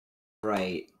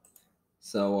Right.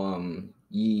 So,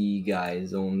 ye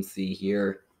guys, OMC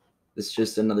here. This is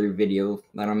just another video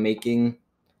that I'm making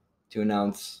to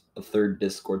announce a third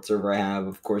Discord server I have.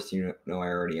 Of course, you know I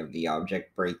already have the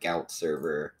Object Breakout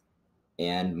server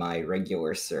and my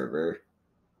regular server,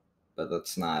 but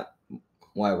that's not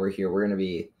why we're here.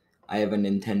 I have a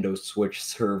Nintendo Switch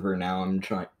server now. I'm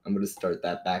gonna start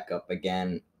that back up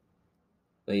again.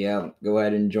 But yeah, go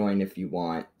ahead and join if you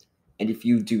want. And if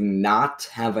you do not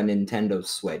have a Nintendo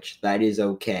Switch, that is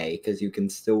okay, because you can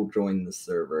still join the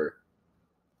server.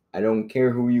 I don't care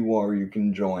who you are, you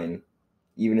can join,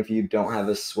 even if you don't have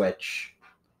a Switch.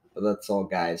 But that's all,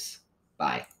 guys.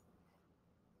 Bye.